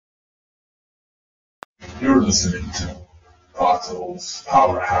You're listening to Otto's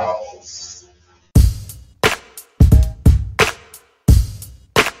Powerhouse.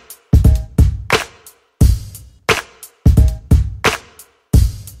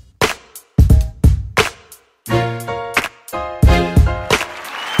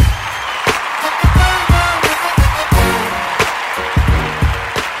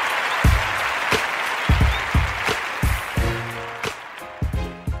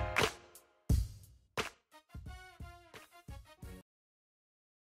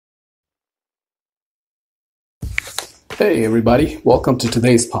 Hey everybody, welcome to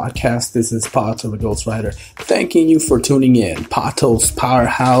today's podcast. This is Pato, the Ghostwriter, thanking you for tuning in. Pato's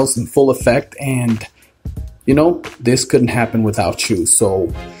Powerhouse in full effect, and this couldn't happen without you.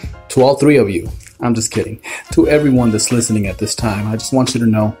 So to all three of you, I'm just kidding, to everyone that's listening at this time, I just want you to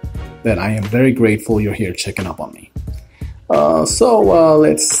know that I am very grateful you're here checking up on me. So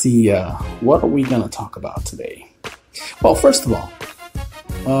let's see, what are we going to talk about today? Well, first of all,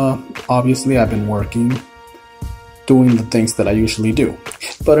 obviously I've been working, doing the things that I usually do.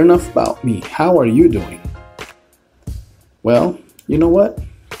 But enough about me. How are you doing? Well, you know what?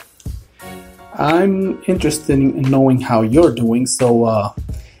 I'm interested in knowing how you're doing. So,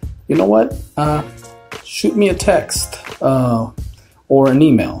 you know what? Shoot me a text or an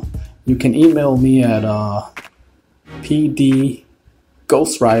email. You can email me at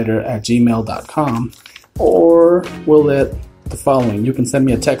pdghostwriter@gmail.com, or we'll let the following. You can send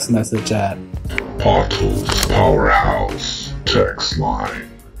me a text message at Otto's Powerhouse text line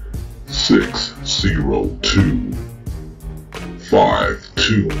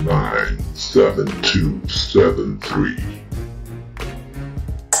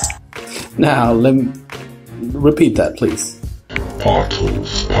Now, let me repeat that, please.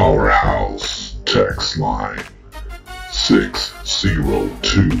 Otto's Powerhouse text line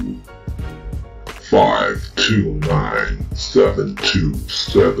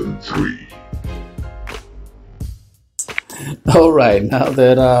 602-529-7273. All right, now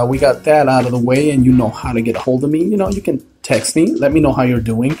that we got that out of the way and you know how to get a hold of me, you can text me, let me know how you're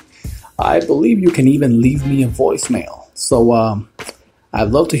doing. I believe you can even leave me a voicemail. So I'd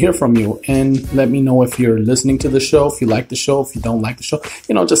love to hear from you, and let me know if you're listening to the show, if you like the show, if you don't like the show,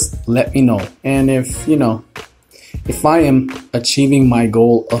 just let me know. And if I am achieving my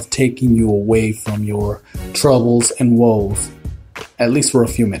goal of taking you away from your troubles and woes, at least for a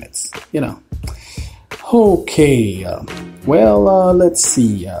few minutes, Okay, let's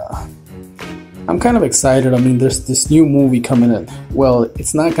see. I'm kind of excited. I mean, there's this new movie coming in. Well,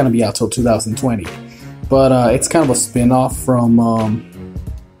 it's not going to be out till 2020, but it's kind of a spin-off from,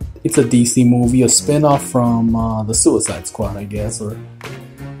 it's a DC movie, a spin-off from the Suicide Squad, I guess, or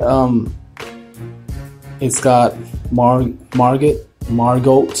it's got Margot,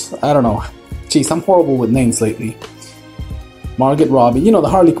 I don't know. Jeez, I'm horrible with names lately. Margot Robbie, the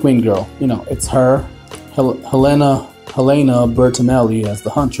Harley Quinn girl, it's her. Helena Bertinelli as the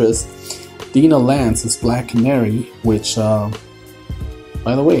Huntress, Dina Lance as Black Canary, which, by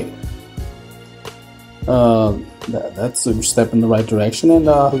the way, that's a step in the right direction, and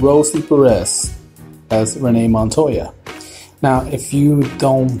Rosie Perez as Renee Montoya. Now, if you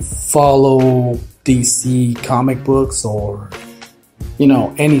don't follow DC comic books or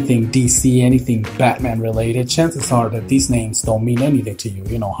anything DC, anything Batman related, chances are that these names don't mean anything to you.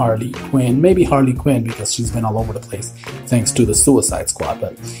 Harley Quinn, maybe Harley Quinn because she's been all over the place thanks to the Suicide Squad,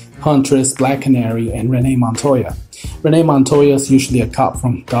 but Huntress, Black Canary, and Renee Montoya. Renee Montoya is usually a cop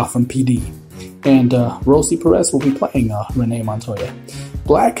from Gotham PD, and Rosie Perez will be playing Renee Montoya.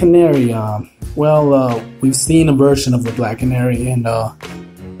 Black Canary, we've seen a version of the Black Canary in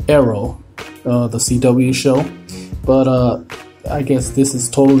Arrow, the CW show, but I guess this is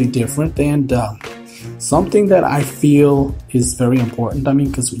totally different, and something that I feel is very important. I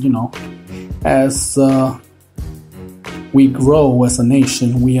mean, because, as we grow as a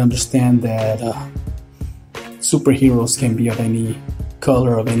nation, we understand that superheroes can be of any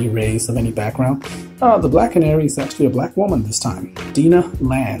color, of any race, of any background. The Black Canary is actually a black woman this time, Dina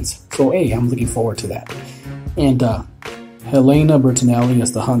Lance. So, hey, I'm looking forward to that. And Helena Bertinelli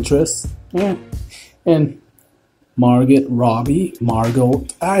as the Huntress. Yeah. And Margot Robbie,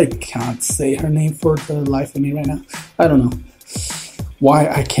 I can't say her name for the life of me right now. I don't know why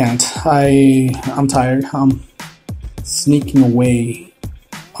I can't. I'm tired. I'm sneaking away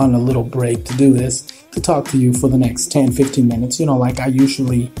on a little break to do this, to talk to you for the next 10-15 minutes, like I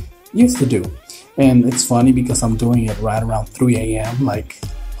usually used to do. And it's funny because I'm doing it right around 3 a.m. like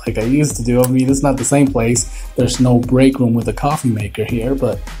I used to do. I mean, it's not the same place. There's no break room with a coffee maker here,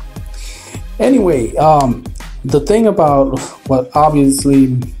 but anyway, the thing about what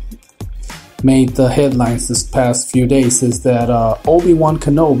obviously made the headlines this past few days is that Obi-Wan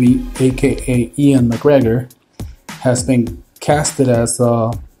Kenobi, aka Ian McGregor, has been casted as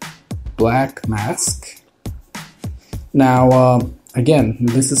a Black Mask. Now, again,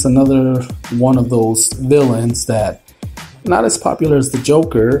 this is another one of those villains that not as popular as the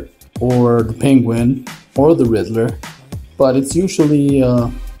Joker or the Penguin or the Riddler, but it's usually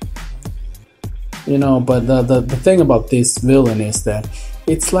but the thing about this villain is that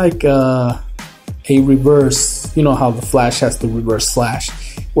it's like a reverse, you know how the Flash has the reverse Flash.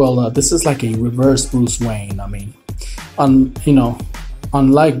 Well, this is like a reverse Bruce Wayne. I mean,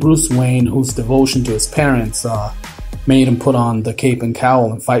 unlike Bruce Wayne, whose devotion to his parents made him put on the cape and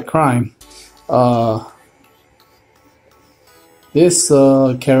cowl and fight crime, this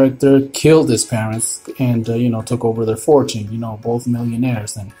character killed his parents and took over their fortune. Both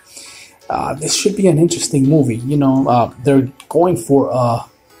millionaires, and this should be an interesting movie. They're going for a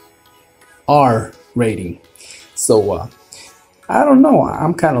R rating, so I don't know.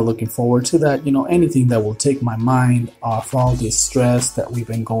 I'm kind of looking forward to that. Anything that will take my mind off all this stress that we've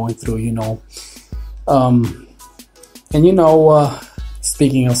been going through.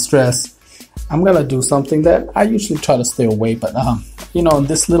 Speaking of stress, I'm gonna do something that I usually try to stay away, but in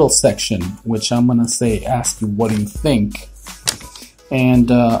this little section, which I'm gonna ask you what do you think, and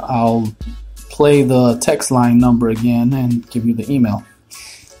I'll play the text line number again and give you the email.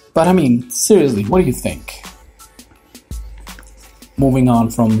 But I mean, seriously, what do you think? Moving on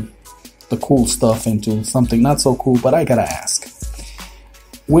from the cool stuff into something not so cool, but I gotta ask.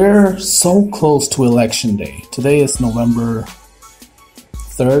 We're so close to Election Day. Today is November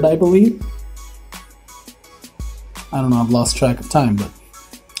 3rd, I believe. I don't know, I've lost track of time, but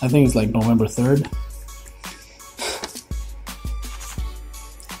I think it's like November 3rd.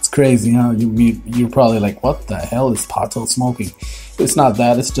 It's crazy, huh? You're probably like, what the hell is pothole smoking? It's not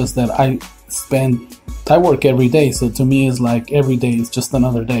that, it's just that I work every day, so to me it's like every day is just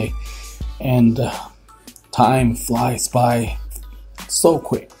another day. And time flies by so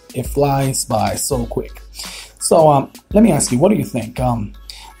quick. It flies by so quick. So let me ask you, what do you think?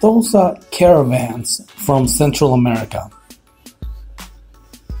 Those caravans from Central America.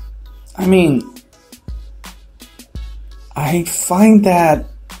 I mean, I find that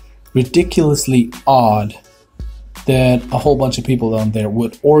ridiculously odd that a whole bunch of people down there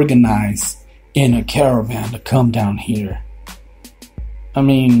would organize in a caravan to come down here. I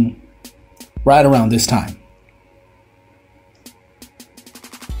mean, right around this time.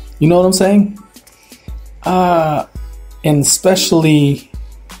 You know what I'm saying? And especially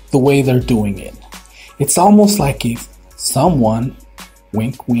the way they're doing it. It's almost like if someone,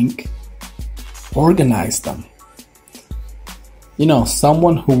 wink wink, organized them.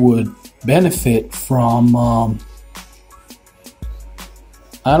 Someone who would benefit from,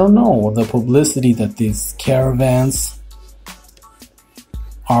 I don't know, the publicity that these caravans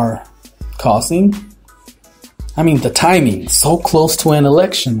are causing. I mean, the timing, so close to an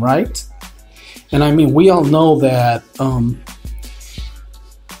election, right? And I mean, we all know that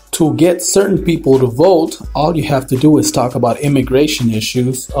to get certain people to vote, all you have to do is talk about immigration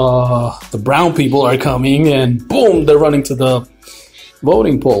issues. The brown people are coming and boom, they're running to the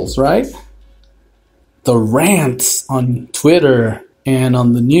voting polls, right? The rants on Twitter and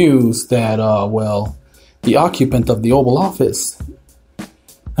on the news that, the occupant of the Oval Office,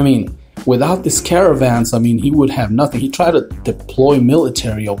 I mean, without these caravans, I mean, he would have nothing. He tried to deploy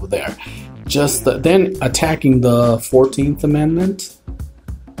military over there. Just then attacking the 14th Amendment.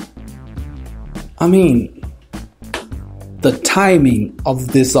 I mean, the timing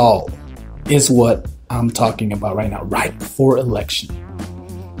of this all is what I'm talking about right now, right before election.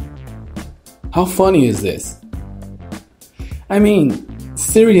 How funny is this? I mean,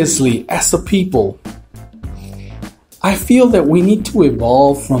 seriously, as a people, I feel that we need to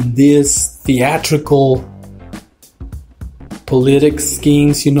evolve from this theatrical politics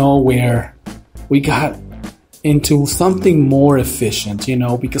schemes, where we got into something more efficient,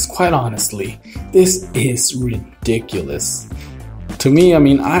 because quite honestly, this is ridiculous. To me, I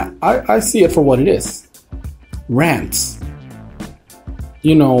mean, I see it for what it is. Rants.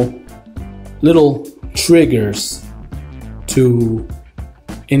 Little triggers to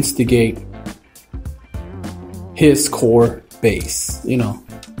instigate his core base,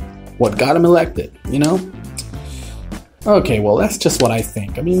 what got him elected, Okay, well, that's just what I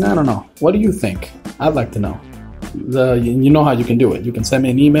think. I mean, I don't know. What do you think? I'd like to know. You know how you can do it. You can send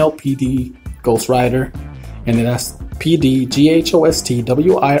me an email, pdghostwriter, and that's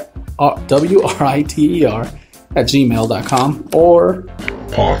pdghostwriter@gmail.com, or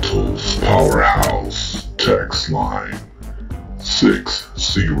Potholes Powerhouse text line 6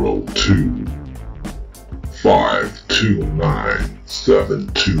 502 529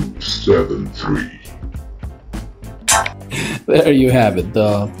 7273. There you have it,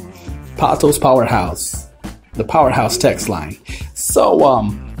 the Patos Powerhouse, the Powerhouse text line. So,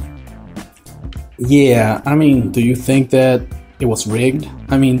 yeah, I mean, do you think that it was rigged?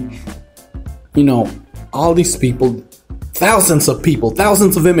 I mean, all these people, thousands of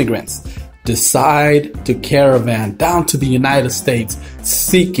immigrants decide to caravan down to the United States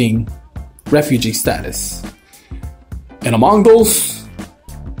seeking refugee status. And among those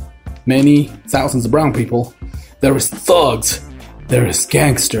many thousands of brown people, there is thugs, there is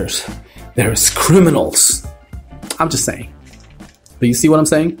gangsters, there is criminals. I'm just saying. Do you see what I'm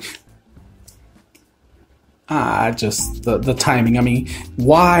saying? Just the timing. I mean,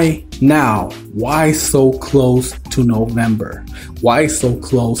 why now? Why so close to November? Why so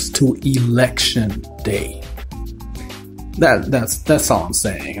close to election day? That's all I'm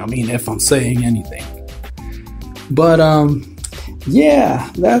saying. I mean, if I'm saying anything. But yeah,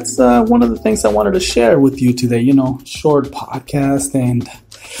 that's one of the things I wanted to share with you today. Short podcast, and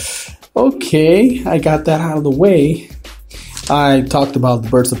okay, I got that out of the way. I talked about the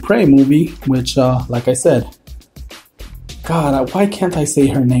Birds of Prey movie, which, like I said, God, why can't I say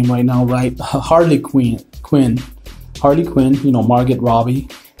her name right now, right? Harley Quinn, Margaret Robbie,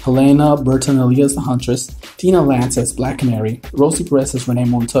 Helena Bertinelli as the Huntress, Tina Lance as Black Canary, Rosie Perez as Renee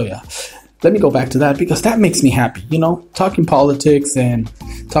Montoya. Let me go back to that because that makes me happy, talking politics and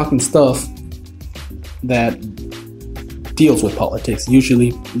talking stuff that deals with politics.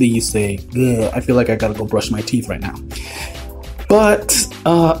 Usually you say, I feel like I gotta go brush my teeth right now. But,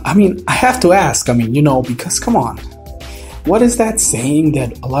 I mean, I have to ask, because come on. What is that saying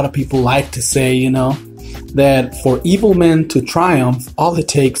that a lot of people like to say, that for evil men to triumph, all it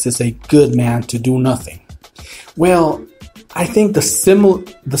takes is a good man to do nothing? Well, I think the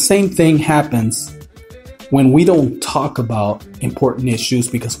same thing happens when we don't talk about important issues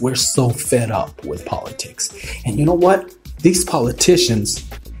because we're so fed up with politics. And you know what? These politicians,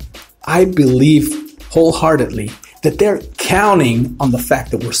 I believe wholeheartedly that they're counting on the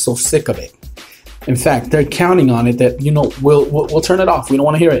fact that we're so sick of it. In fact, they're counting on it that, we'll turn it off. We don't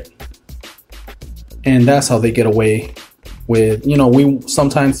want to hear it. And that's how they get away with,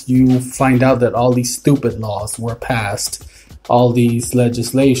 sometimes you find out that all these stupid laws were passed, all these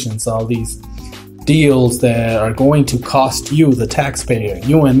legislations, all these deals that are going to cost you, the taxpayer,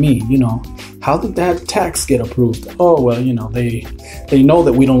 you and me, how did that tax get approved? Oh, well, they know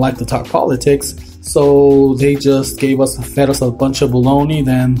that we don't like to talk politics, so they just fed us a bunch of baloney,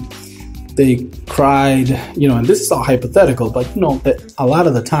 then they cried, and this is all hypothetical, but that a lot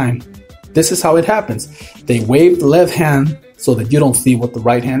of the time, this is how it happens. They wave the left hand so that you don't see what the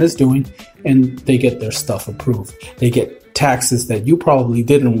right hand is doing, and they get their stuff approved. They get taxes that you probably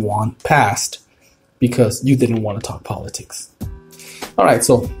didn't want passed because you didn't want to talk politics. All right,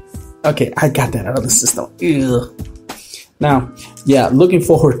 so, okay, I got that out of the system. Ugh. Now, yeah, looking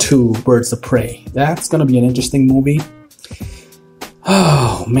forward to Birds of Prey. That's going to be an interesting movie.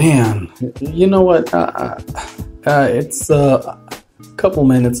 Oh, man. You know what? It's a couple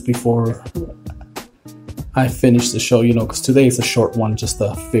minutes before I finish the show, because today is a short one, just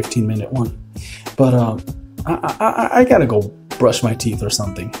a 15-minute one. But I gotta go brush my teeth or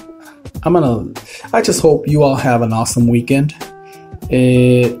something. I just hope you all have an awesome weekend.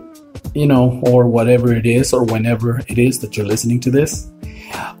 Or whatever it is, or whenever it is that you're listening to this.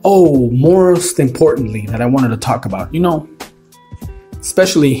 Oh, most importantly, that I wanted to talk about,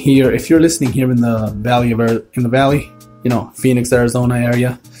 especially here, if you're listening here in the valley, Phoenix, Arizona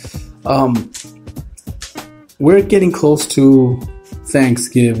area, we're getting close to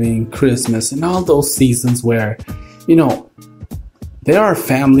Thanksgiving, Christmas, and all those seasons where, there are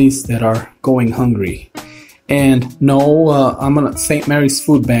families that are going hungry. And no, St. Mary's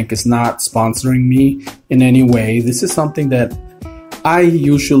Food Bank is not sponsoring me in any way. This is something that I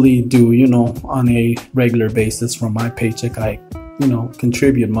usually do, on a regular basis from my paycheck. I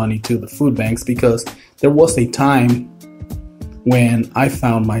contribute money to the food banks because there was a time when I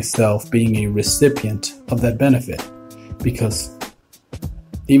found myself being a recipient of that benefit, because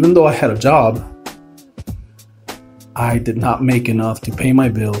even though I had a job, I did not make enough to pay my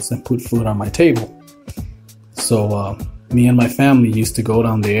bills and put food on my table. So me and my family used to go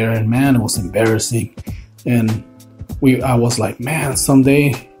down there, and man, it was embarrassing. And I was like, man,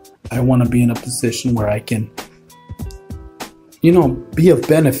 someday I want to be in a position where I can be of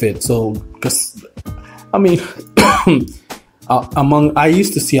benefit. So, because, I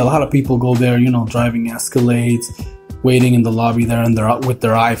used to see a lot of people go there, driving Escalades, waiting in the lobby there and with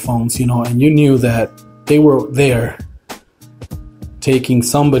their iPhones, and you knew that they were there taking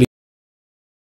somebody